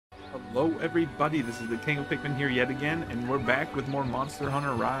Hello everybody, this is the King of Pikmin here yet again, and we're back with more Monster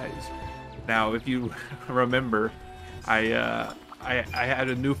Hunter Rise. Now, if you remember, I had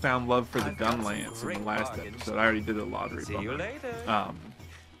a newfound love for the gun lance in the last episode. I already did a lottery bumper. I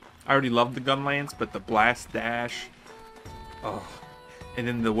already loved the gun lance, but the blast dash, oh, and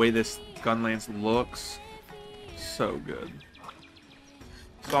then the way this gun lance looks, so good.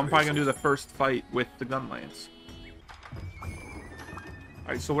 So I'm probably gonna do the first fight with the gun lance.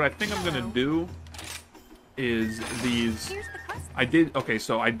 Alright, so what I think I'm gonna do is these. I did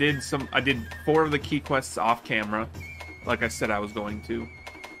 4 of the key quests off camera, like I said I was going to,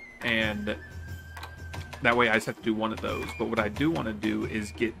 and that way I just have to do one of those. But what I do want to do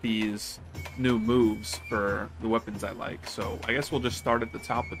is get these new moves for the weapons I like. So I guess we'll just start at the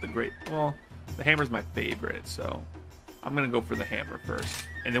top with the great. Well, the hammer's my favorite, so I'm gonna go for the hammer first.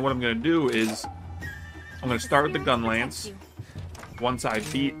 And then what I'm gonna do is I'm gonna start with the gun lance. Once I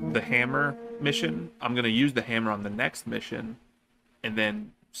beat the hammer mission, I'm going to use the hammer on the next mission, and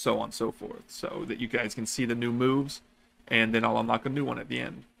then so on and so forth, so that you guys can see the new moves, and then I'll unlock a new one at the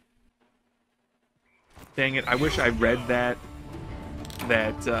end. Dang it, I wish I read that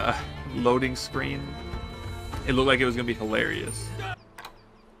loading screen. It looked like it was going to be hilarious.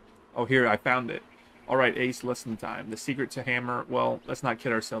 Oh, here, I found it. Alright, Ace, lesson time. The secret to hammer, well, let's not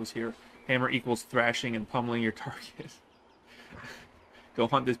kid ourselves here. Hammer equals thrashing and pummeling your target. Go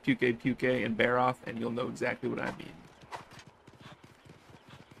hunt this Puke and bear off, and you'll know exactly what I mean.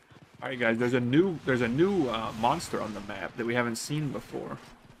 All right, guys. There's a new monster on the map that we haven't seen before.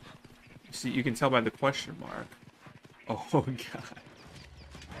 You can tell by the question mark. Oh god,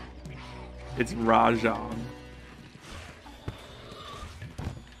 it's Rajan.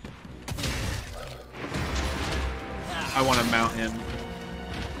 I want to mount him.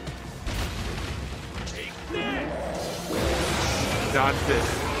 Dodged it.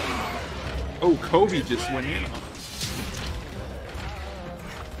 Oh, Kobe just went in on us.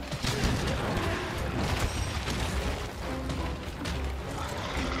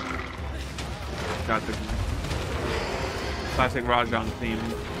 Got the classic Rajan theme.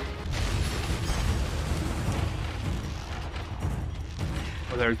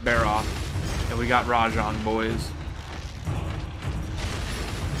 Oh, there's Baroff. And we got Rajan, boys.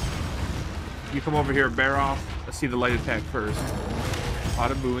 You come over here, Baroff. Let's see the light attack first. A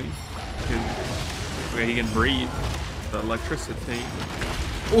lot of booing. Okay, he can breathe. The electricity.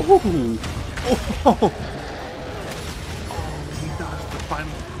 Ooh! Oh! He dodged the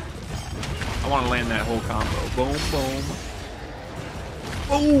final. I want to land that whole combo. Boom, boom.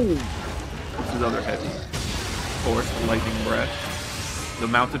 Boom! What's his other heavy? Of course, the lightning breath. The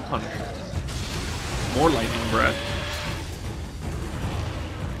mounted punisher. More lightning breath.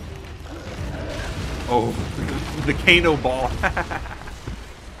 Oh, the Kano ball.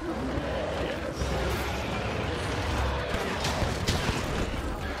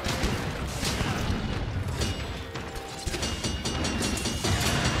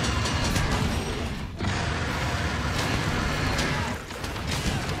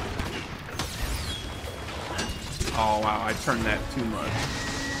 Oh wow, I turned that too much.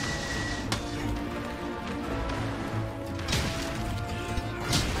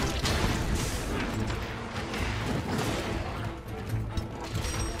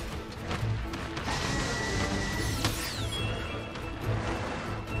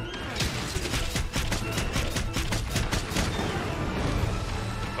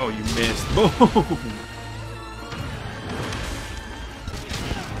 Oh, you missed. Boom!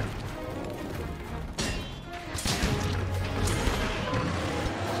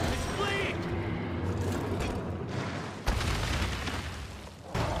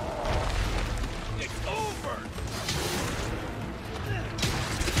 It's over.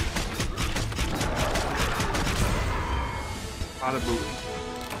 Out of booty.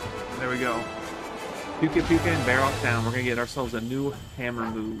 There we go. Puke and bear off down. We're gonna get ourselves a new hammer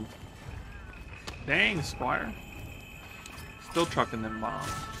move. Dang, Squire. Still trucking them bombs.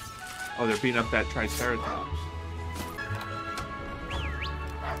 Oh, they're beating up that Triceratops.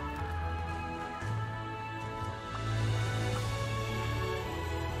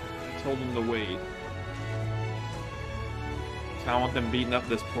 I told them to wait. I don't want them beating up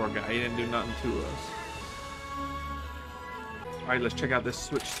this poor guy. He didn't do nothing to us. Alright, let's check out this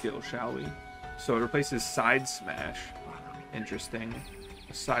switch skill, shall we? So it replaces side smash. Interesting.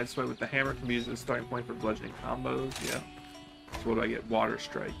 A side swipe with the hammer can be used as a starting point for bludgeoning combos. Yeah. So what do I get? Water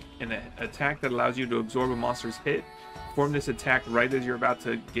strike. An attack that allows you to absorb a monster's hit. Perform this attack right as you're about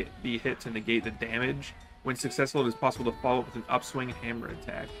to be hit to negate the damage. When successful, it is possible to follow up with an upswing hammer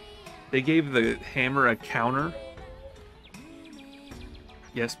attack. They gave the hammer a counter.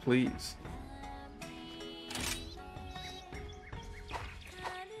 Yes, please.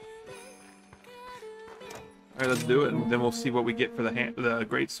 All right, let's do it, and then we'll see what we get for the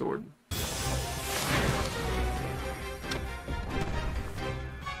great sword.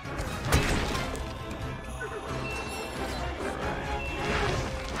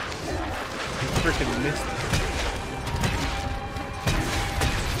 Freaking missed it.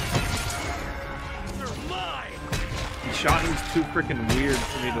 The shot was too freaking weird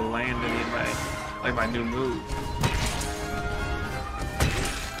for me to land any of my new move.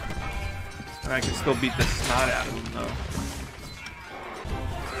 And I can still beat the snot out of him though.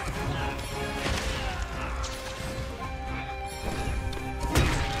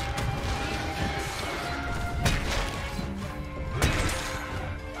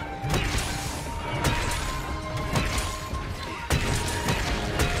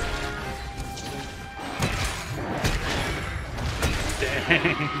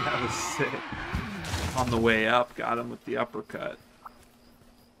 Dang, that was sick. On the way up, got him with the uppercut.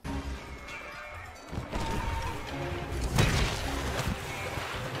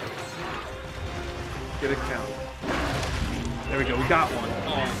 Get a count. There we go, we got one.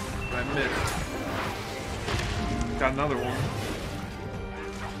 Oh, I missed. Got another one.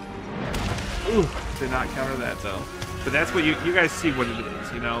 Ooh, did not counter that though. But that's what you guys see what it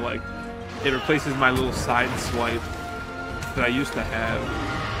is, you know, like it replaces my little side swipe that I used to have,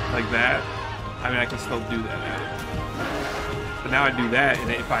 like that. I mean, I can still do that, but now I do that, and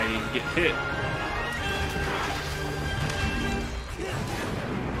if I get hit,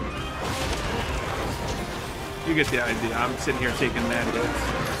 you get the idea. I'm sitting here taking mad hits.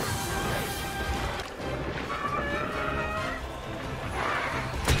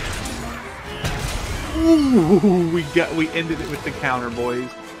 Ooh, we ended it with the counter, boys.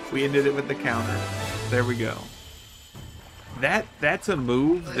 We ended it with the counter. There we go. That's a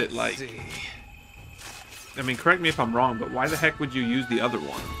move that, like, I mean, correct me if I'm wrong, but why the heck would you use the other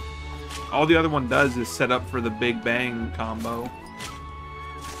one? All the other one does is set up for the Big Bang combo,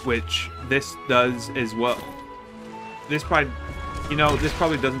 which this does as well. This probably, you know, this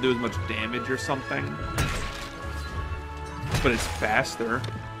probably doesn't do as much damage or something, but it's faster.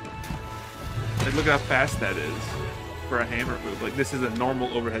 Like, look at how fast that is for a hammer move. Like, this is a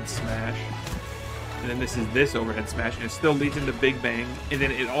normal overhead smash. And then this is this overhead smash, and it still leads into Big Bang. And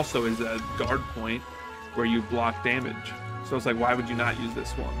then it also is a guard point where you block damage. So it's like, why would you not use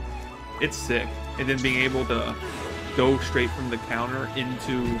this one? It's sick. And then being able to go straight from the counter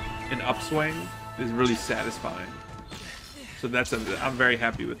into an upswing is really satisfying. So I'm very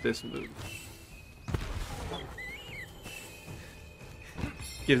happy with this move.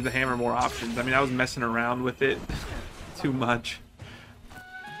 Gives the hammer more options. I mean, I was messing around with it too much,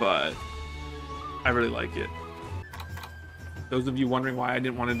 but I really like it. Those of you wondering why I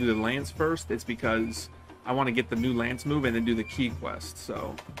didn't want to do the lance first, it's because I want to get the new lance move and then do the key quest.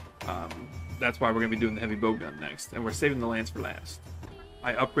 So that's why we're going to be doing the heavy bowgun next, and we're saving the lance for last.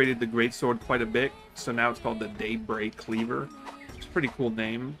 I upgraded the greatsword quite a bit, so now it's called the Daybreak Cleaver. It's a pretty cool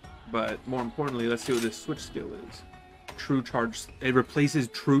name, but more importantly, let's see what this switch skill is. True Charge. It replaces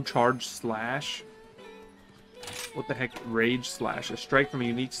True Charge Slash. What the heck? Rage Slash. A strike from a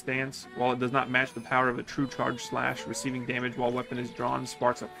unique stance. While it does not match the power of a True Charge Slash, receiving damage while weapon is drawn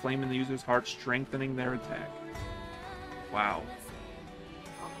sparks a flame in the user's heart, strengthening their attack. Wow.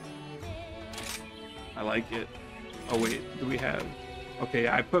 I like it. Oh wait, do we have... Okay,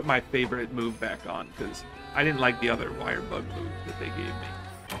 I put my favorite move back on because I didn't like the other wire bug move that they gave me.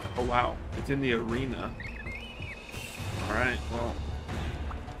 Oh wow, it's in the arena. Alright, well...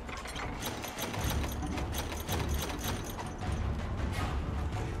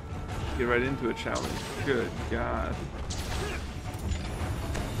 Get right into a challenge. Good God.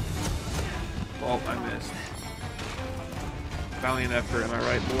 Oh, I missed. Valiant effort, am I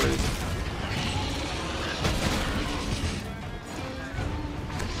right, boys?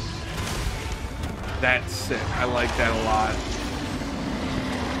 That's sick. I like that a lot.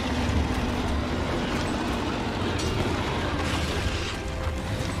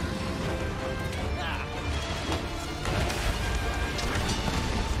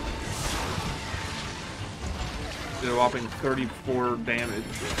 Did a whopping 34 damage.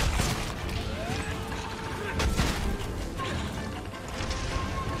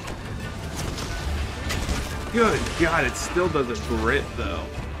 Good God, it still does a grit though.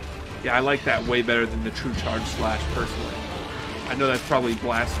 Yeah, I like that way better than the True Charge Slash, personally. I know that's probably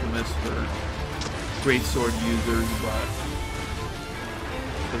blasphemous for greatsword users, but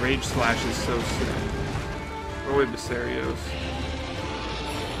the Rage Slash is so sick. Throw away Basarios.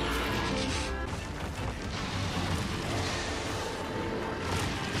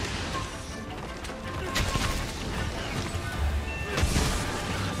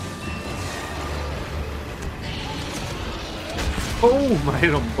 Boom! I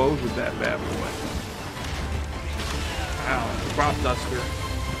hit them both with that bad boy. Ow. Crop duster.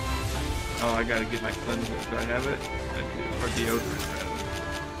 Oh, I gotta get my cleanser. Do I have it? I do. Or deodorant, rather.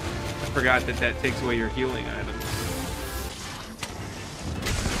 I forgot that that takes away your healing items.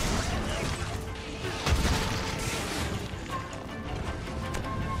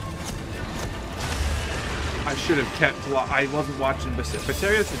 I should have kept. I wasn't watching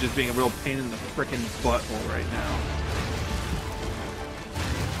Basarius is just being a real pain in the frickin' butthole right now.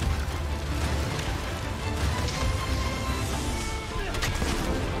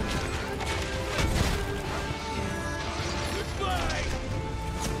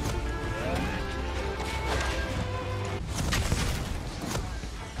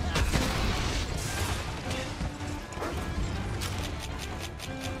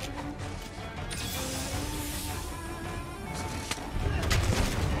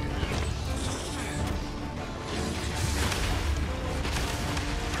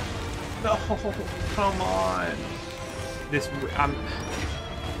 No, come on.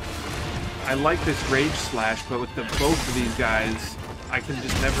 I like this rage slash, but with both of these guys, I can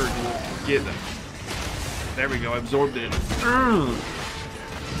just never get them. There we go, absorbed it.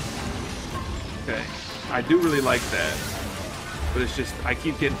 Okay, I do really like that, but it's just I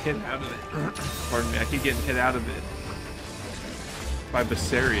keep getting hit out of it. Pardon me, I keep getting hit out of it by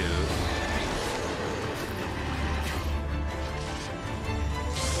Basarios.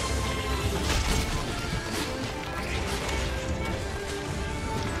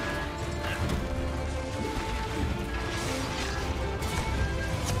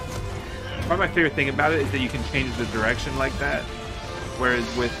 Probably my favorite thing about it is that you can change the direction like that, whereas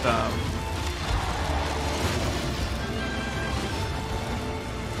with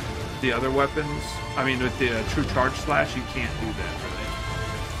the other weapons, I mean with the true charge slash, you can't do that really.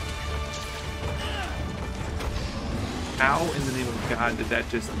 How in the name of God did that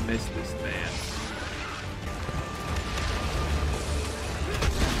just miss this man?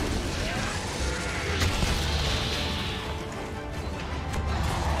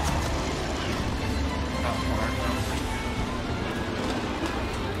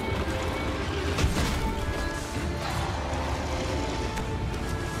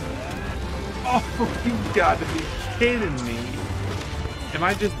 Oh, you gotta be kidding me. Am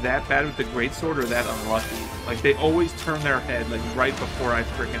I just that bad with the greatsword or that unlucky? Like, they always turn their head, like, right before I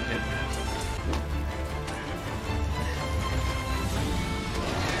freaking hit them.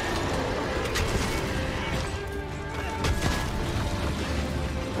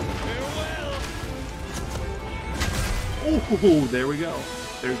 Oh, there we go.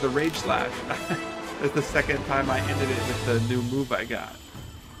 There's the rage slash. That's the second time I ended it with the new move I got.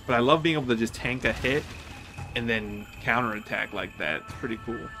 But I love being able to just tank a hit and then counterattack like that. It's pretty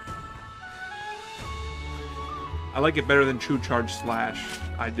cool. I like it better than True Charge Slash.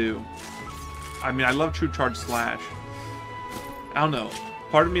 I do. I mean, I love True Charge Slash. I don't know.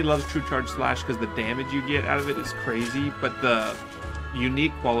 Part of me loves True Charge Slash because the damage you get out of it is crazy, but the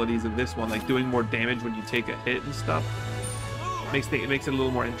unique qualities of this one, like doing more damage when you take a hit and stuff, it makes it a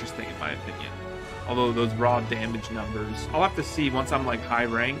little more interesting in my opinion. Although those raw damage numbers, I'll have to see once I'm like high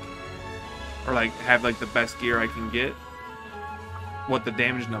rank or like have like the best gear I can get, what the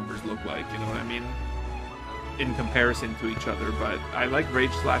damage numbers look like, you know what I mean? In comparison to each other, but I like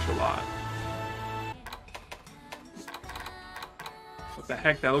Rage Slash a lot. What the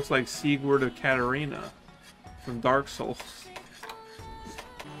heck? That looks like Sigurd of Katarina from Dark Souls.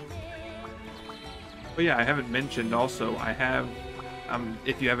 But yeah, I haven't mentioned also, I have,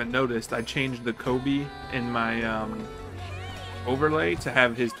 if you haven't noticed, I changed the Kobe in my overlay to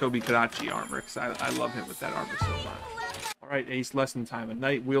have his Tobi Kadachi armor, because I love him with that armor so much. Alright, Ace, lesson time. A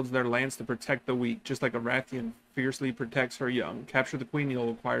knight wields their lance to protect the weak, just like a Rathian fiercely protects her young. Capture the queen,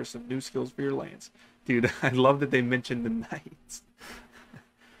 you'll acquire some new skills for your lance. Dude, I love that they mentioned the knights.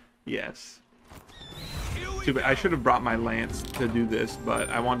 Yes. Too bad. I should have brought my lance to do this, but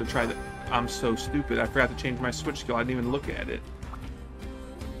I wanted to try the... I'm so stupid. I forgot to change my switch skill. I didn't even look at it.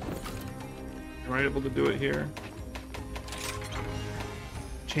 Am I able to do it here?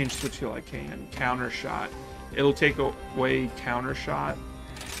 Change switch skill I can. Counter shot. It'll take away counter shot.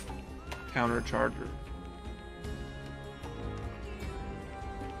 Counter charger.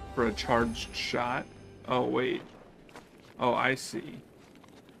 For a charged shot. Oh, wait. Oh, I see.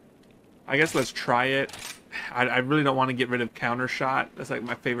 I guess let's try it. I really don't want to get rid of counter shot. That's like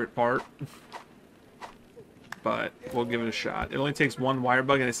my favorite part. But we'll give it a shot. It only takes one wire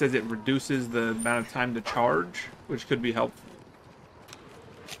bug, and it says it reduces the amount of time to charge, which could be helpful.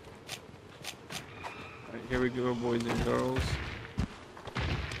 Alright, here we go, boys and girls.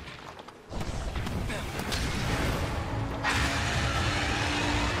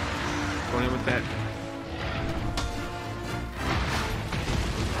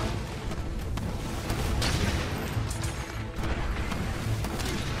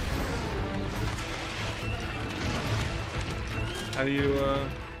 How do you,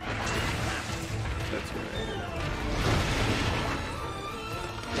 that's right.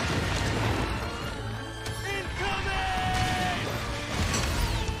 Incoming!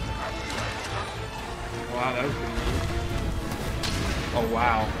 Wow, that was pretty good. Oh,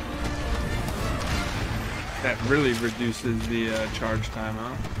 wow. That really reduces the charge time,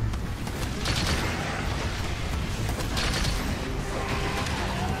 huh?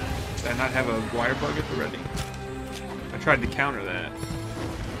 Did I not have a wire bug at the ready? I tried to counter that.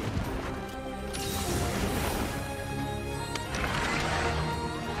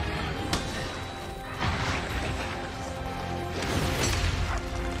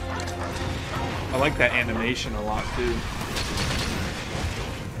 I like that animation a lot too.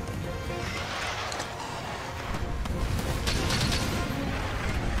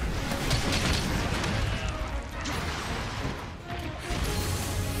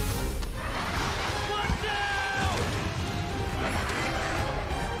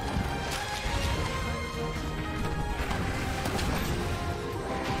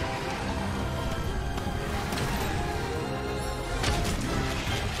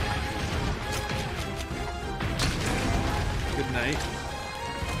 Good night.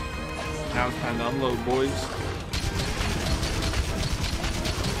 Now it's time to unload, boys.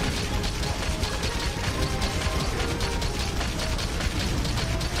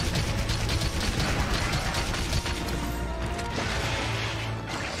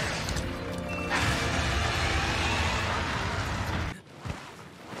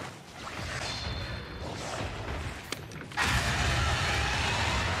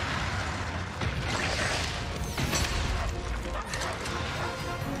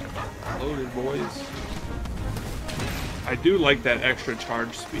 Loaded, boys. I do like that extra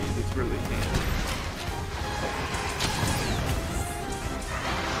charge speed. It's really handy.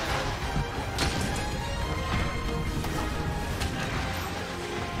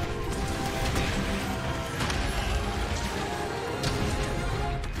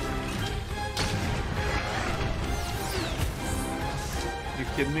 You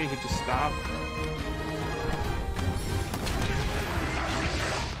kidding me? He just stopped.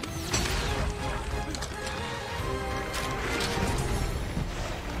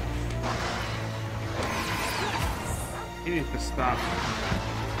 He needs to stop.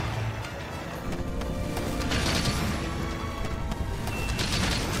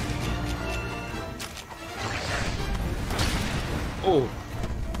 Oh.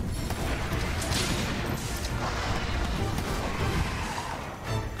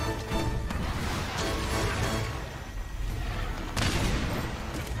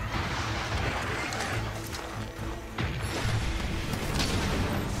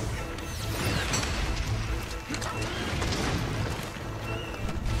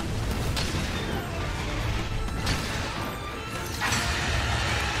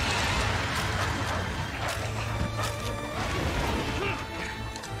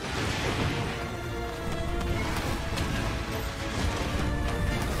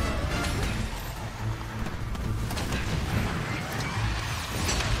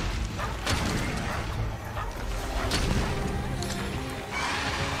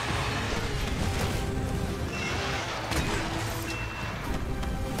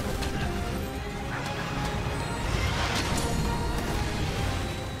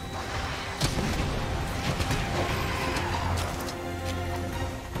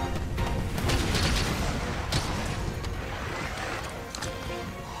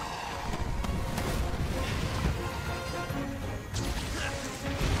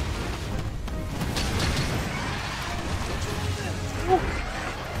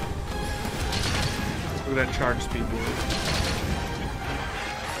 Look at that charge speed, boy.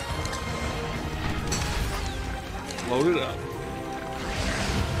 Load it up.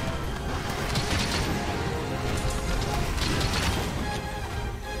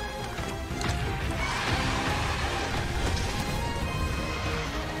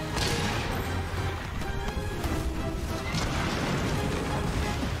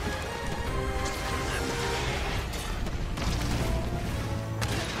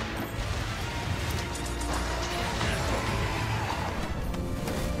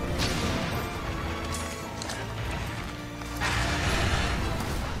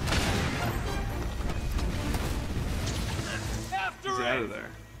 He's out of there.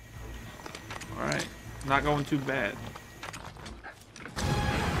 Alright. Not going too bad.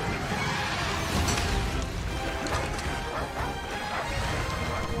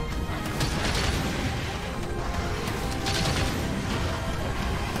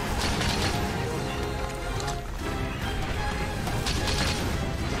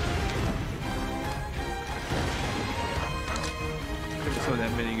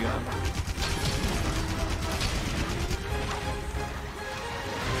 minigun.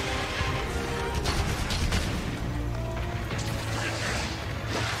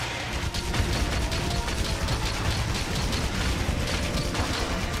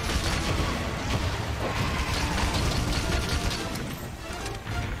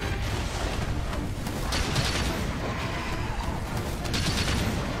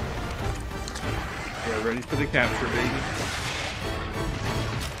 Yeah, ready for the capture, baby.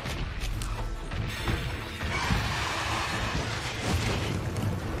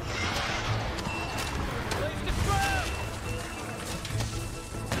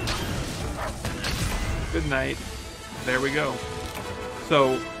 Good night. There we go.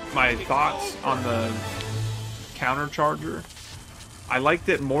 So, my thoughts on the countercharger. I liked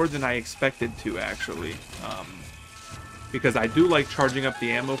it more than I expected to, actually. Because I do like charging up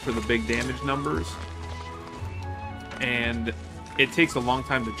the ammo for the big damage numbers. And it takes a long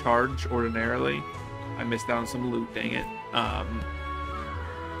time to charge, ordinarily. I missed out on some loot, dang it.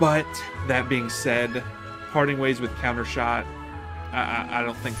 But, that being said, parting ways with countershot, I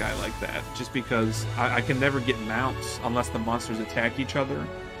don't think I like that, just because I can never get mounts unless the monsters attack each other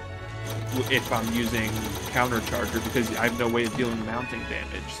if I'm using countercharger, because I have no way of dealing mounting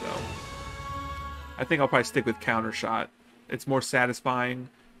damage. So I think I'll probably stick with countershot. It's more satisfying.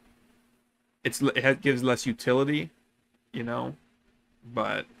 It gives less utility, you know,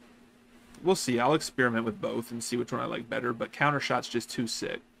 but we'll see. I'll experiment with both and see which one I like better, but countershot's just too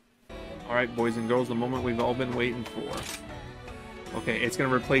sick. Alright, boys and girls, the moment we've all been waiting for. Okay, it's going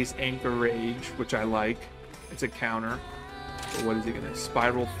to replace Anchor Rage, which I like. It's a counter. So what is it going to?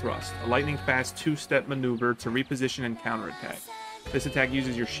 Spiral Thrust. A lightning-fast two-step maneuver to reposition and counterattack. This attack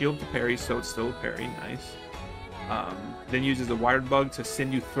uses your shield to parry, so it's still a parry. Nice. Then uses the Wired Bug to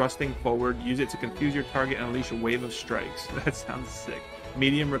send you thrusting forward. Use it to confuse your target and unleash a wave of strikes. That sounds sick.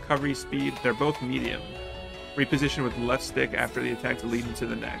 Medium recovery speed. They're both medium. Reposition with left stick after the attack to lead into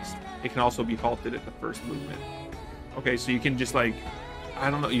the next. It can also be halted at the first movement. Okay, so you can just, like, I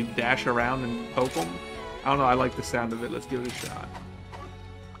don't know, you dash around and poke them. I don't know, I like the sound of it. Let's give it a shot.